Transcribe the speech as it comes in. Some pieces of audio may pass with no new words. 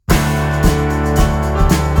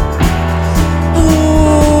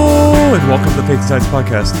Faith Times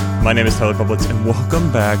Podcast. My name is Tyler Bublitz, and welcome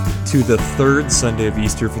back to the third Sunday of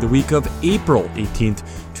Easter for the week of April 18th,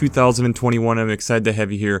 2021. I'm excited to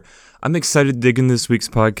have you here. I'm excited to dig in this week's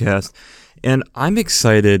podcast, and I'm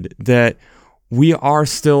excited that we are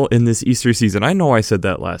still in this Easter season. I know I said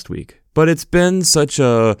that last week, but it's been such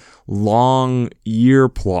a long year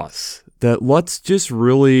plus that let's just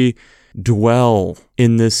really dwell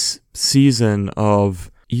in this season of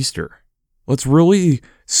Easter. Let's really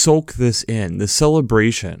soak this in, the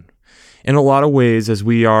celebration. In a lot of ways, as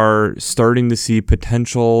we are starting to see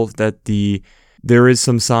potential that there is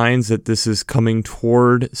some signs that this is coming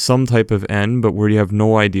toward some type of end, but we have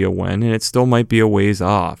no idea when, and it still might be a ways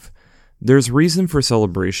off. There's reason for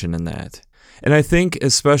celebration in that. And I think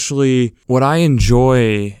especially what I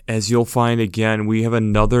enjoy, as you'll find again, we have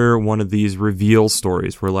another one of these reveal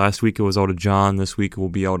stories, where last week it was out of John, this week it will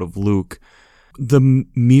be out of Luke. The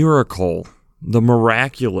miracle, the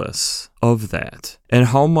miraculous of that, and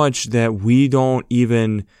how much that we don't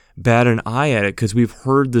even bat an eye at it because we've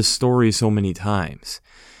heard this story so many times.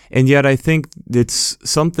 And yet I think it's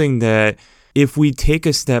something that if we take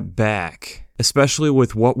a step back, especially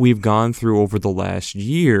with what we've gone through over the last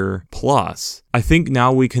year plus, I think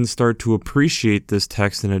now we can start to appreciate this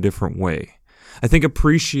text in a different way. I think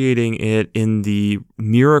appreciating it in the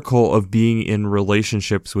miracle of being in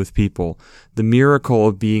relationships with people, the miracle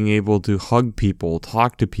of being able to hug people,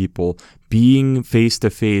 talk to people, being face to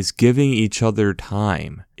face, giving each other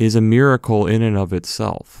time is a miracle in and of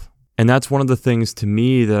itself. And that's one of the things to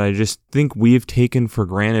me that I just think we've taken for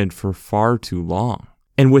granted for far too long.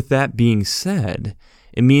 And with that being said,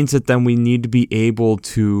 it means that then we need to be able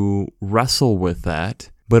to wrestle with that,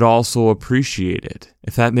 but also appreciate it,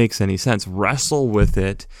 if that makes any sense. Wrestle with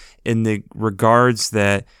it in the regards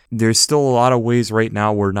that there's still a lot of ways right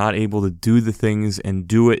now we're not able to do the things and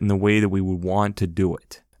do it in the way that we would want to do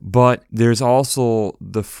it. But there's also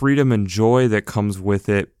the freedom and joy that comes with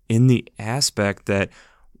it in the aspect that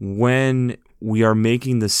when we are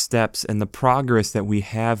making the steps and the progress that we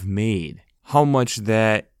have made, how much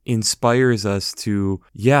that inspires us to,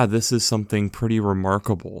 this is something pretty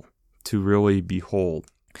remarkable to really behold.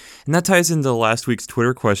 And that ties into last week's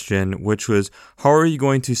Twitter question, which was, how are you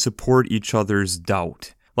going to support each other's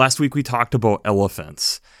doubt? Last week we talked about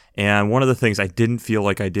elephants. And one of the things I didn't feel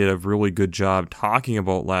like I did a really good job talking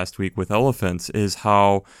about last week with elephants is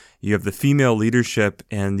how you have the female leadership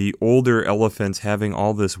and the older elephants having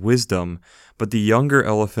all this wisdom, but the younger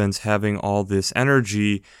elephants having all this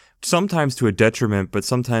energy, sometimes to a detriment, but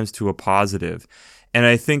sometimes to a positive. And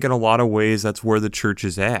I think in a lot of ways, that's where the church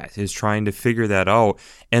is at, is trying to figure that out.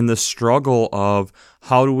 And the struggle of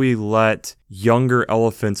how do we let younger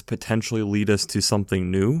elephants potentially lead us to something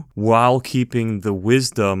new while keeping the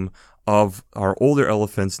wisdom of our older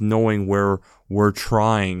elephants knowing where we're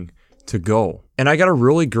trying to go. And I got a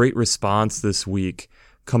really great response this week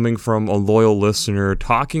coming from a loyal listener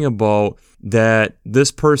talking about that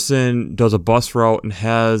this person does a bus route and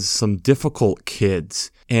has some difficult kids.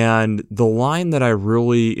 And the line that I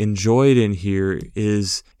really enjoyed in here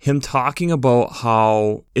is him talking about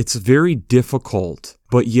how it's very difficult,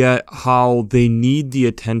 but yet how they need the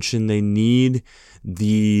attention, they need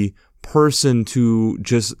the person to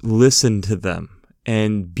just listen to them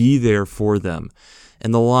and be there for them.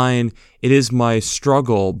 And the line, it is my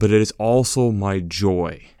struggle, but it is also my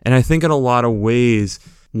joy. And I think in a lot of ways,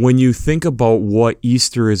 when you think about what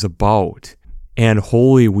Easter is about and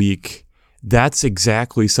Holy Week, that's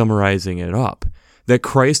exactly summarizing it up. That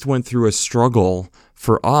Christ went through a struggle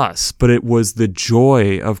for us, but it was the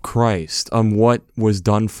joy of Christ on what was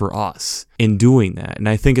done for us in doing that. And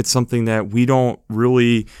I think it's something that we don't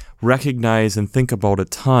really recognize and think about a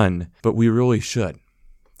ton, but we really should.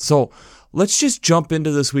 So let's just jump into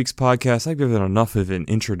this week's podcast. I've given enough of an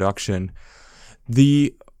introduction.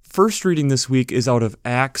 The first reading this week is out of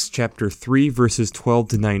Acts chapter 3, verses 12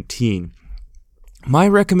 to 19. My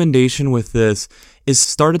recommendation with this is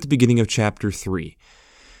start at the beginning of chapter 3.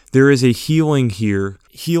 There is a healing here,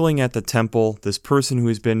 healing at the temple, this person who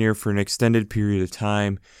has been here for an extended period of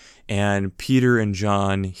time, and Peter and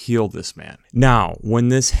John heal this man. Now, when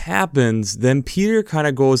this happens, then Peter kind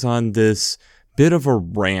of goes on this bit of a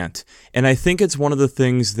rant, and I think it's one of the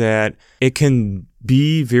things that it can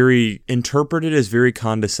be very interpreted as very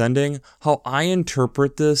condescending. How I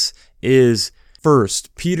interpret this is,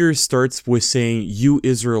 first, Peter starts with saying, "You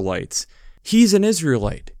Israelites." He's an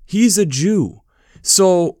Israelite. He's a Jew.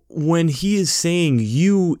 So when he is saying,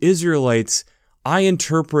 "You Israelites," I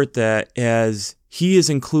interpret that as he is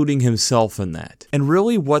including himself in that. And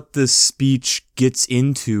really what this speech gets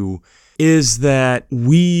into is that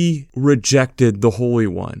we rejected the Holy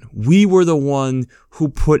One. We were the one who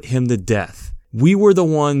put him to death. We were the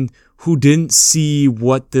one who didn't see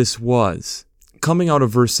what this was. Coming out of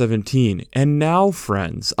verse 17, and now,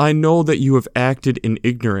 friends, I know that you have acted in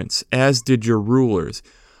ignorance, as did your rulers.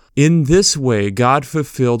 In this way, God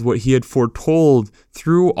fulfilled what he had foretold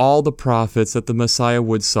through all the prophets that the Messiah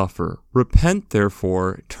would suffer. Repent,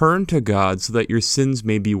 therefore, turn to God so that your sins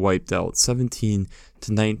may be wiped out. 17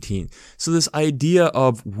 to 19. So this idea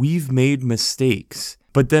of we've made mistakes,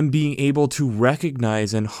 but then being able to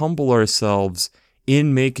recognize and humble ourselves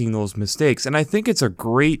in making those mistakes. And I think it's a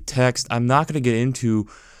great text. I'm not going to get into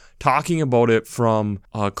talking about it from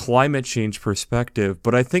a climate change perspective,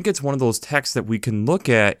 but I think it's one of those texts that we can look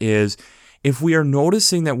at is if we are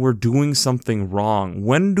noticing that we're doing something wrong,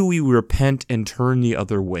 when do we repent and turn the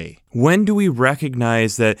other way? When do we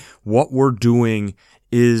recognize that what we're doing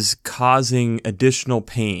is causing additional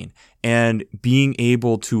pain and being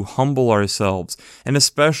able to humble ourselves? And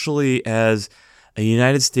especially as a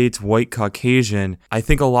United States white Caucasian, I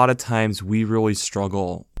think a lot of times we really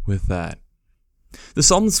struggle with that. The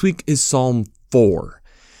psalm this week is Psalm 4.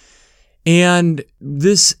 And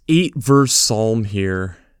this 8-verse psalm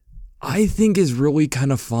here, I think is really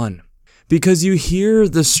kind of fun because you hear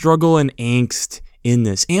the struggle and angst in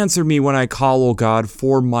this. Answer me when I call, O God,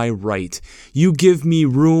 for my right. You give me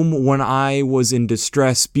room when I was in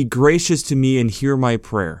distress. Be gracious to me and hear my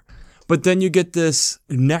prayer. But then you get this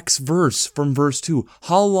next verse from verse 2.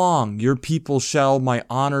 How long, your people, shall my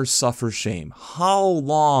honor suffer shame? How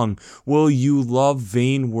long will you love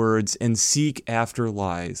vain words and seek after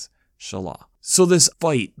lies? Shalah. So this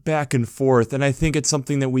fight back and forth, and I think it's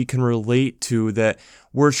something that we can relate to, that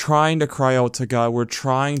we're trying to cry out to God. We're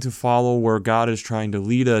trying to follow where God is trying to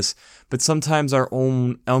lead us. But sometimes our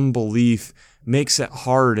own unbelief makes it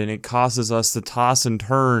hard, and it causes us to toss and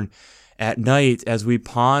turn at night as we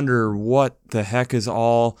ponder what the heck is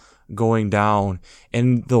all going down.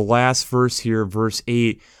 And the last verse here, verse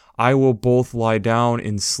 8, I will both lie down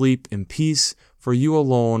and sleep in peace, for you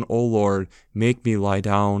alone, O Lord, make me lie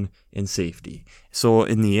down in safety. So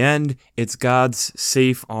in the end, it's God's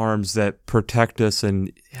safe arms that protect us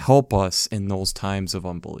and help us in those times of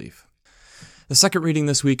unbelief. The second reading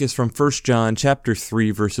this week is from 1 John chapter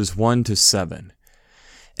 3, verses 1 to 7.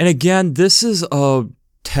 And again, this is a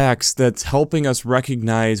text that's helping us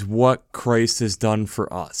recognize what Christ has done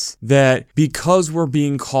for us. That because we're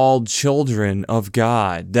being called children of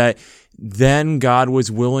God, that then God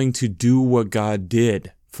was willing to do what God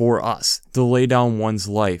did for us, to lay down one's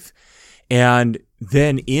life. And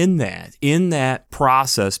then in that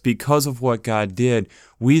process, because of what God did,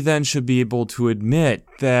 we then should be able to admit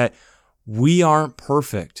that we aren't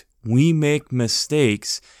perfect. We make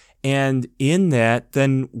mistakes. And in that,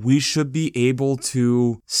 then we should be able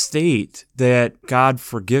to state that, God,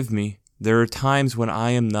 forgive me. There are times when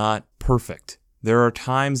I am not perfect. There are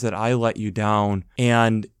times that I let you down.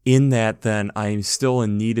 And in that, then I am still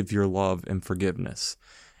in need of your love and forgiveness.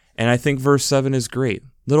 And I think verse 7 is great.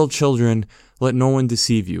 Little children, let no one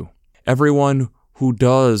deceive you. Everyone who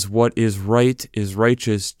does what is right is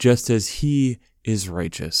righteous, just as he is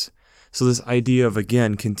righteous. So this idea of,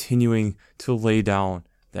 again, continuing to lay down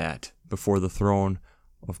that before the throne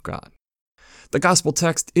of God. The gospel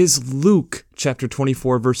text is Luke chapter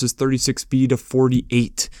 24, verses 36b to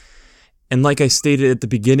 48. And like I stated at the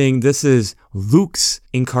beginning, this is Luke's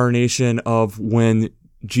incarnation of when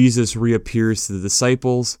Jesus reappears to the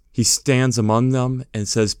disciples. He stands among them and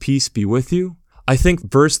says, peace be with you. I think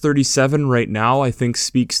verse 37 right now, I think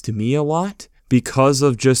speaks to me a lot because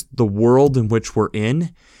of just the world in which we're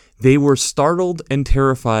in. They were startled and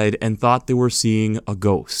terrified and thought they were seeing a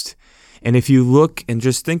ghost. And if you look and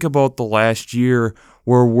just think about the last year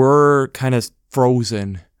where we're kind of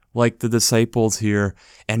frozen like the disciples here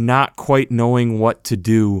and not quite knowing what to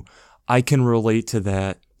do, I can relate to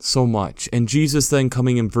that so much. And Jesus then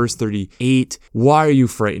coming in verse 38, why are you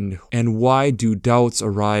frightened? And why do doubts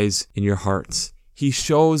arise in your hearts? He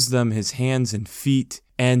shows them his hands and feet,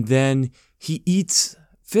 and then he eats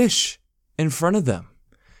fish in front of them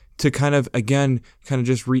to kind of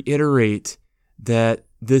just reiterate that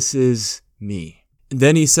this is me. And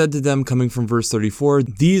then he said to them, coming from verse 34,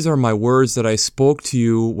 these are my words that I spoke to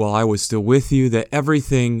you while I was still with you, that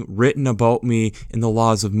everything written about me in the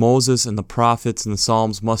laws of Moses and the prophets and the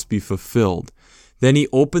Psalms must be fulfilled. Then he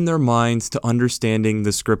opened their minds to understanding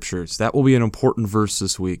the scriptures. That will be an important verse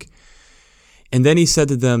this week. And then he said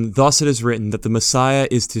to them, thus it is written that the Messiah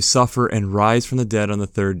is to suffer and rise from the dead on the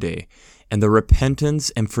third day. And the repentance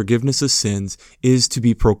and forgiveness of sins is to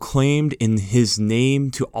be proclaimed in his name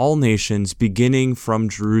to all nations, beginning from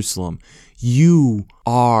Jerusalem. You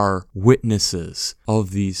are witnesses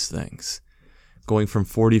of these things. going from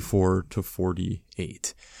 44 to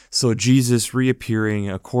 48. So Jesus reappearing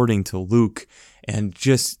according to Luke and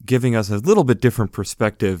just giving us a little bit different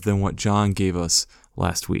perspective than what John gave us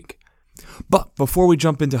last week. But before we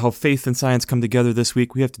jump into how faith and science come together this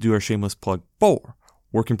week, we have to do our shameless plug for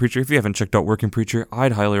Working Preacher. If you haven't checked out Working Preacher,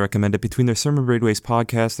 I'd highly recommend it. Between their Sermon Braidways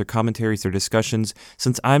podcasts, their commentaries, their discussions,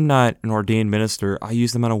 since I'm not an ordained minister, I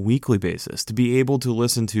use them on a weekly basis to be able to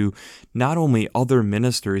listen to not only other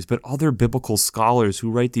ministers, but other biblical scholars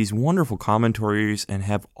who write these wonderful commentaries and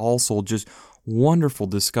have also just wonderful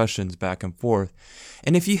discussions back and forth.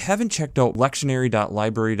 And if you haven't checked out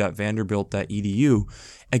lectionary.library.vanderbilt.edu,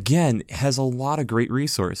 again, it has a lot of great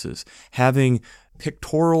resources. Having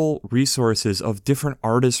pictorial resources of different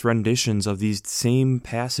artists' renditions of these same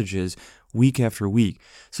passages week after week.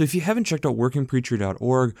 So if you haven't checked out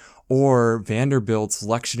workingpreacher.org or Vanderbilt's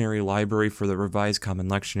lectionary library for the Revised Common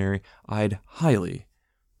Lectionary, I'd highly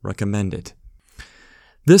recommend it.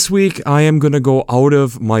 This week, I am going to go out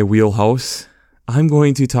of my wheelhouse. I'm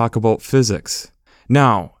going to talk about physics.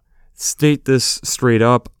 Now, state this straight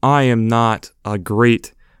up, I am not a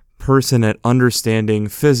great person at understanding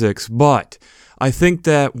physics, but I think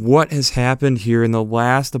that what has happened here in the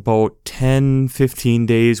last about 10-15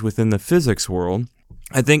 days within the physics world,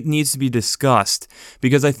 I think needs to be discussed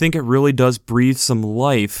because I think it really does breathe some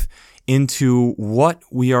life into what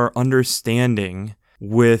we are understanding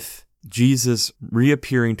with Jesus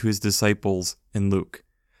reappearing to his disciples in Luke.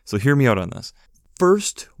 So hear me out on this.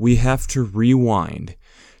 First, we have to rewind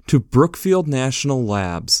to Brookfield National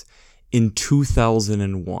Labs in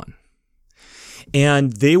 2001.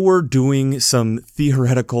 And they were doing some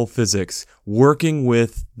theoretical physics, working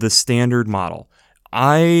with the Standard Model.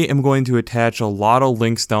 I am going to attach a lot of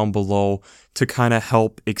links down below to kind of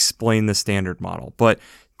help explain the Standard Model. But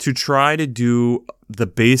to try to do the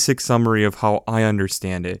basic summary of how I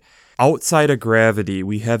understand it, outside of gravity,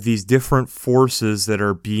 we have these different forces that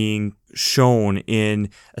are being shown in,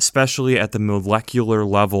 especially at the molecular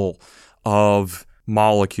level of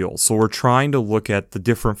molecules. So we're trying to look at the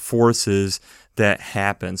different forces that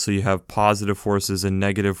happen. So you have positive forces and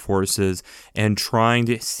negative forces and trying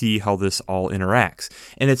to see how this all interacts.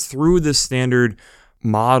 And it's through this Standard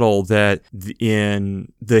Model that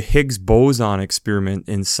in the Higgs boson experiment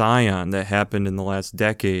in Sion that happened in the last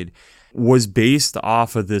decade was based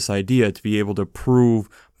off of this idea to be able to prove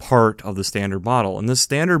part of the Standard Model. And the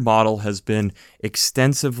Standard Model has been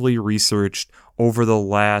extensively researched over the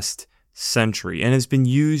last century and has been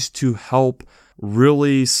used to help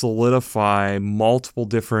really solidify multiple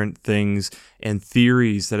different things and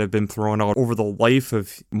theories that have been thrown out over the life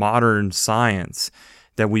of modern science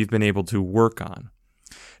that we've been able to work on.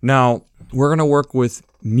 Now, we're going to work with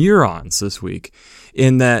murons this week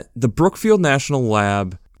in that the Brookfield National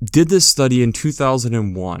Lab did this study in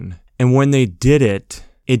 2001, and when they did it,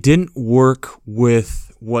 it didn't work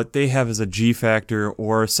with what they have as a G factor,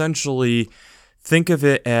 or essentially think of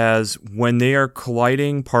it as when they are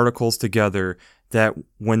colliding particles together, that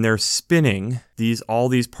when they're spinning, all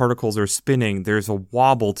these particles are spinning, there's a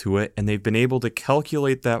wobble to it, and they've been able to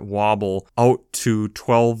calculate that wobble out to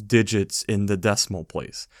 12 digits in the decimal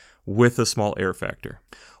place with a small error factor.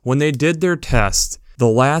 When they did their test, the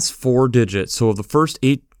last 4 digits, so the first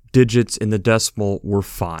 8 digits in the decimal were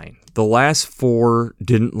fine. The last 4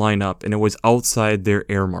 didn't line up, and it was outside their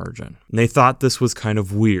error margin. And they thought this was kind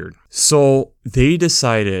of weird. So they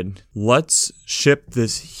decided, let's ship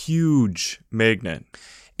this huge magnet,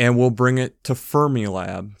 and we'll bring it to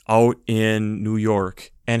Fermilab out in New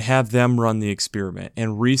York and have them run the experiment.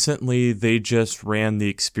 And recently, they just ran the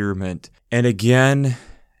experiment and again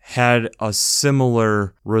had a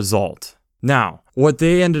similar result. Now, what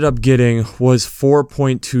they ended up getting was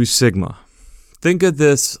 4.2 sigma. Think of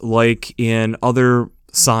this like in other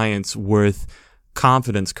science with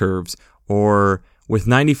confidence curves or with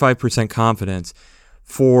 95% confidence.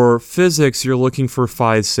 For physics, you're looking for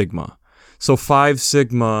 5 sigma. So 5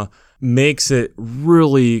 sigma makes it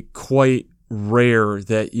really quite rare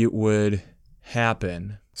that it would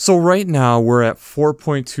happen. So right now we're at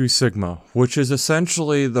 4.2 sigma, which is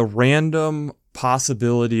essentially the random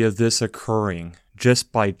possibility of this occurring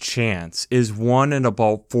just by chance is 1 in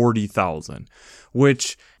about 40,000,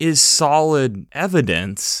 which is solid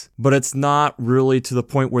evidence, but it's not really to the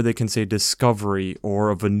point where they can say discovery or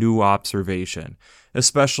of a new observation,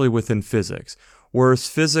 especially within physics. Whereas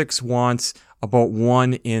physics wants about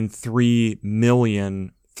 1 in 3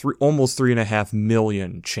 million, almost 3.5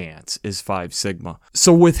 million chance is 5 sigma.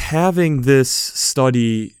 So with having this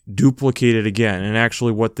study duplicated again, and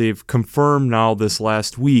actually what they've confirmed now this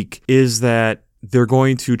last week is that they're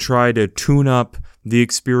going to try to tune up the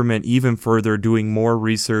experiment even further, doing more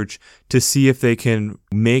research to see if they can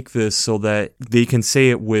make this so that they can say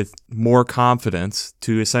it with more confidence,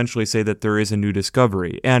 to essentially say that there is a new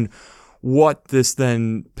discovery. And what this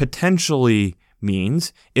then potentially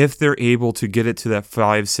means, if they're able to get it to that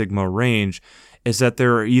 5 sigma range, is that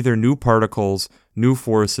there are either new particles, new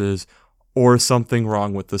forces, or something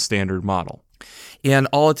wrong with the standard model. And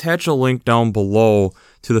I'll attach a link down below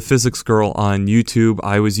to the physics girl on YouTube.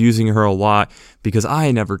 I was using her a lot because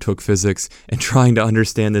I never took physics, and trying to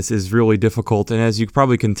understand this is really difficult. And as you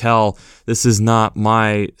probably can tell, this is not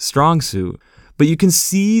my strong suit. But you can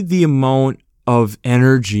see the amount of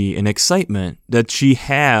energy and excitement that she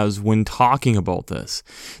has when talking about this.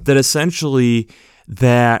 That essentially,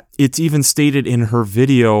 that it's even stated in her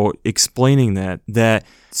video explaining that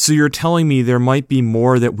so you're telling me there might be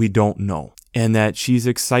more that we don't know, and that she's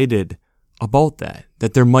excited about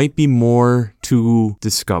that there might be more to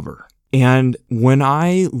discover. And when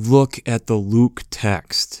I look at the Luke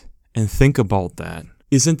text and think about that,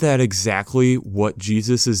 isn't that exactly what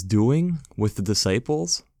Jesus is doing with the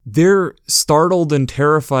disciples? They're startled and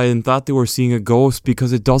terrified and thought they were seeing a ghost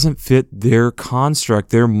because it doesn't fit their construct,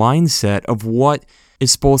 their mindset of what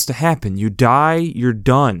is supposed to happen. You die, you're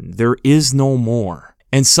done. There is no more.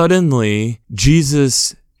 And suddenly,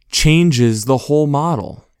 Jesus changes the whole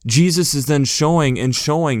model. Jesus is then showing,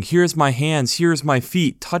 here's my hands, here's my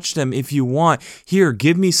feet, touch them if you want. Here,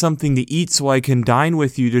 give me something to eat so I can dine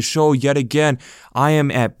with you, to show yet again I am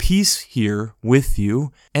at peace here with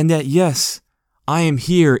you, and that yes, I am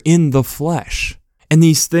here in the flesh. And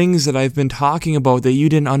these things that I've been talking about that you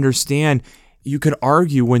didn't understand, you could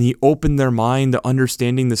argue when he opened their mind to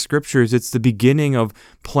understanding the scriptures, it's the beginning of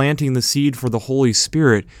planting the seed for the Holy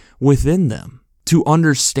Spirit within them to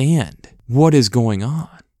understand what is going on.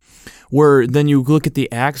 Where then you look at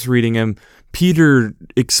the Acts reading and Peter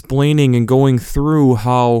explaining and going through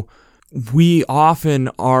how we often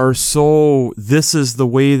are so, this is the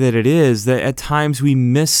way that it is, that at times we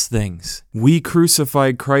miss things. We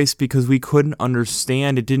crucified Christ because we couldn't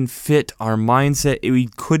understand. It didn't fit our mindset. We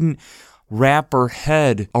couldn't wrap our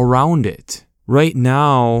head around it. Right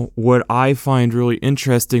now, what I find really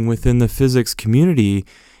interesting within the physics community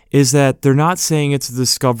is that they're not saying it's a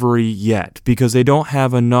discovery yet because they don't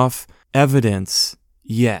have enough evidence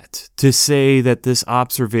yet to say that this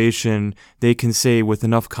observation, they can say with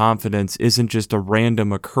enough confidence, isn't just a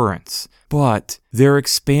random occurrence. But they're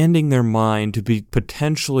expanding their mind to be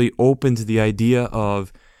potentially open to the idea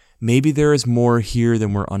of maybe there is more here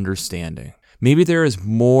than we're understanding. Maybe there is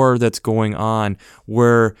more that's going on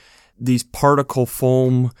where these particle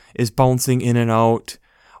foam is bouncing in and out,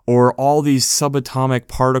 or all these subatomic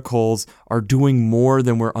particles are doing more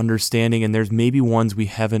than we're understanding, and there's maybe ones we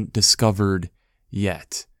haven't discovered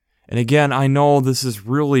yet. And again, I know this is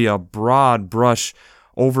really a broad brush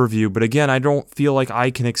overview, but again, I don't feel like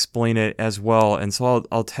I can explain it as well, and so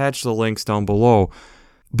I'll attach the links down below.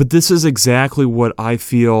 But this is exactly what I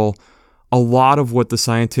feel a lot of what the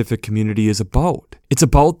scientific community is about. It's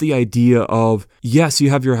about the idea of, yes, you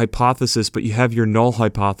have your hypothesis, but you have your null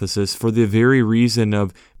hypothesis for the very reason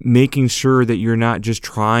of making sure that you're not just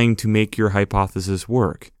trying to make your hypothesis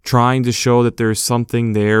work, trying to show that there's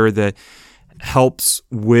something there that helps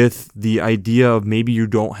with the idea of maybe you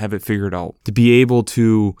don't have it figured out, to be able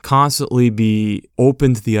to constantly be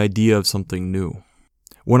open to the idea of something new.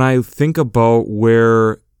 When I think about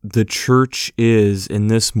where the church is in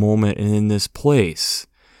this moment and in this place,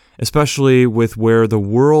 especially with where the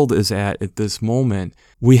world is at this moment,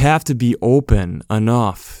 we have to be open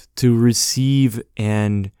enough to receive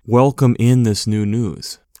and welcome in this new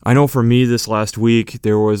news. I know for me this last week,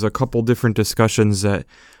 there was a couple different discussions that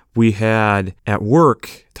we had at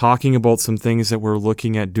work talking about some things that we're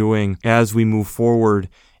looking at doing as we move forward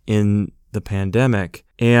in the pandemic.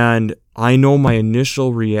 And I know my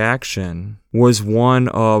initial reaction was one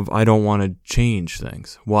of, I don't want to change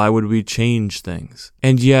things. Why would we change things?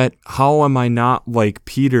 And yet, how am I not like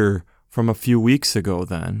Peter from a few weeks ago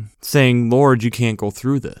then, saying, Lord, you can't go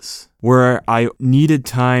through this? Where I needed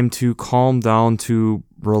time to calm down, to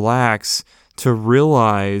relax, to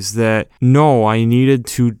realize that, no, I needed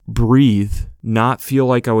to breathe, not feel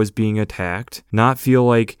like I was being attacked, not feel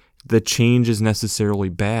like the change is necessarily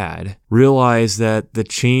bad. Realize that the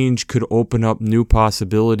change could open up new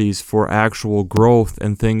possibilities for actual growth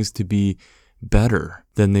and things to be better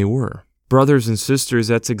than they were. Brothers and sisters,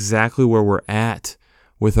 that's exactly where we're at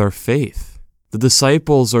with our faith. The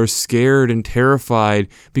disciples are scared and terrified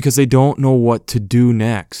because they don't know what to do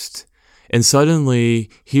next. And suddenly,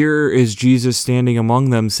 here is Jesus standing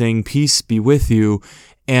among them saying, peace be with you.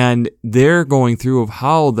 And they're going through of,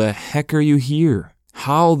 how the heck are you here?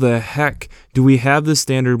 How the heck do we have the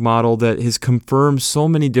standard model that has confirmed so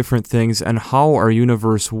many different things and how our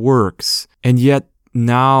universe works, and yet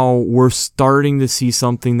now we're starting to see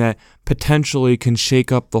something that potentially can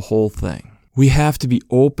shake up the whole thing? We have to be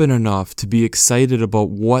open enough to be excited about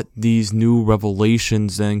what these new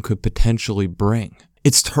revelations then could potentially bring.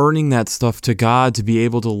 It's turning that stuff to God, to be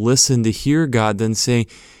able to listen, to hear God then say,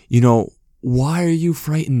 why are you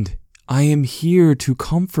frightened? I am here to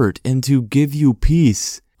comfort and to give you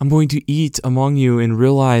peace. I'm going to eat among you and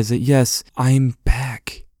realize that, yes, I'm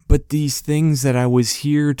back. But these things that I was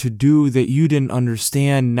here to do that you didn't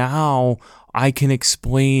understand, now I can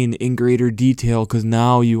explain in greater detail because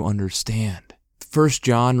now you understand. 1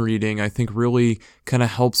 John reading, I think, really kind of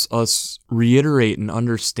helps us reiterate and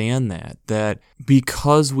understand that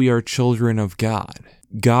because we are children of God,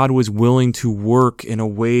 God was willing to work in a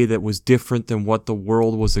way that was different than what the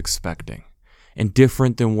world was expecting and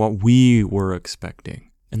different than what we were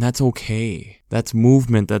expecting. And that's okay. That's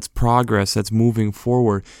movement, that's progress, that's moving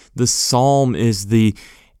forward. The psalm is the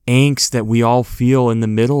angst that we all feel in the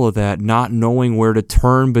middle of that, not knowing where to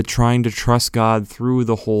turn, but trying to trust God through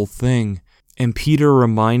the whole thing. And Peter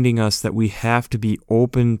reminding us that we have to be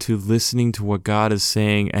open to listening to what God is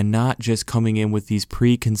saying and not just coming in with these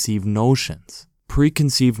preconceived notions.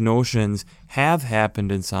 Preconceived notions have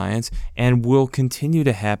happened in science and will continue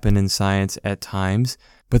to happen in science at times,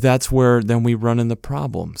 but that's where then we run into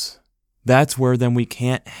problems. That's where then we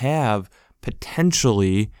can't have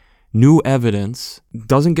potentially new evidence,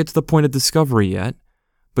 doesn't get to the point of discovery yet,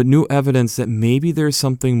 but new evidence that maybe there's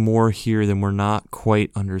something more here than we're not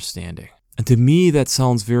quite understanding. And to me, that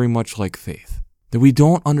sounds very much like faith, that we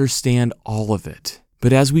don't understand all of it,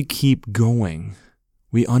 but as we keep going,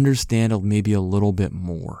 we understand maybe a little bit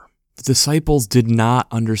more. The disciples did not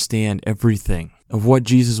understand everything of what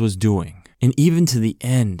Jesus was doing, and even to the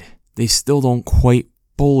end, they still don't quite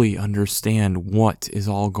fully understand what is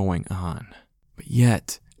all going on. But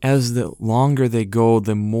yet, as the longer they go,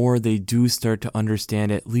 the more they do start to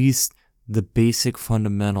understand at least the basic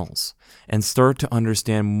fundamentals and start to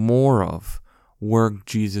understand more of where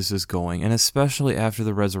Jesus is going. And especially after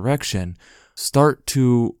the resurrection, start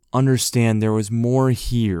to understand there was more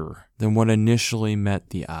here than what initially met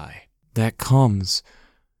the eye. That comes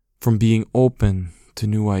from being open to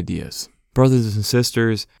new ideas. Brothers and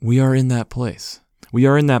sisters, we are in that place. We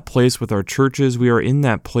are in that place with our churches. We are in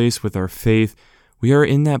that place with our faith. We are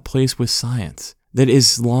in that place with science. That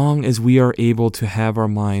as long as we are able to have our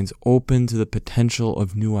minds open to the potential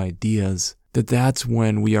of new ideas, that's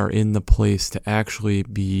when we are in the place to actually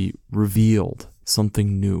be revealed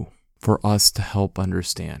something new for us to help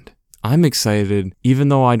understand. I'm excited, even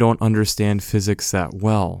though I don't understand physics that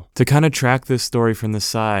well, to kind of track this story from the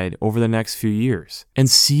side over the next few years and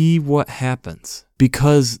see what happens,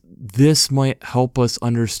 because this might help us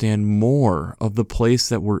understand more of the place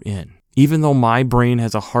that we're in. Even though my brain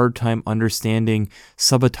has a hard time understanding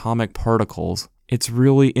subatomic particles, it's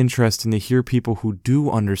really interesting to hear people who do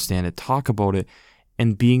understand it talk about it,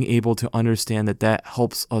 and being able to understand that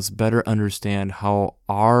helps us better understand how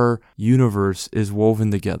our universe is woven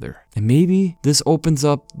together. And maybe this opens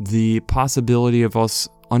up the possibility of us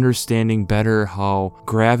understanding better how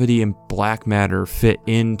gravity and black matter fit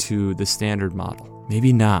into the standard model.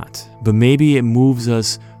 Maybe not, but maybe it moves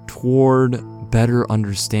us toward better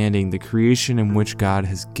understanding the creation in which God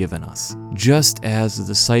has given us. Just as the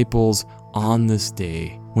disciples on this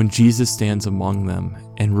day, when Jesus stands among them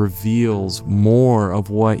and reveals more of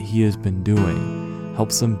what he has been doing,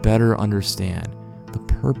 helps them better understand the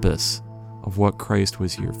purpose of what Christ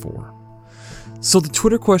was here for. So the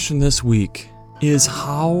Twitter question this week is,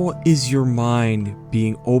 how is your mind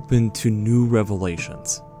being open to new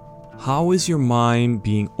revelations? How is your mind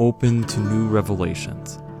being open to new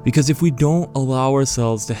revelations? Because if we don't allow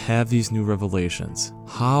ourselves to have these new revelations,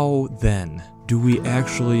 how then do we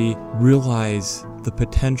actually realize the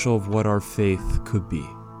potential of what our faith could be?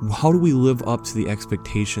 How do we live up to the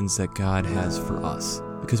expectations that God has for us?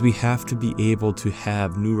 Because we have to be able to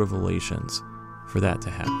have new revelations for that to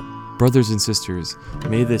happen. Brothers and sisters,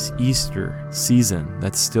 may this Easter season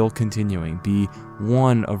that's still continuing be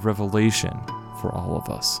one of revelation for all of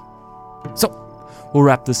us. So, we'll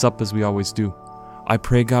wrap this up as we always do. I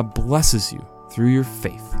pray God blesses you through your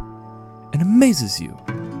faith and amazes you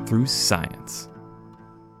through science.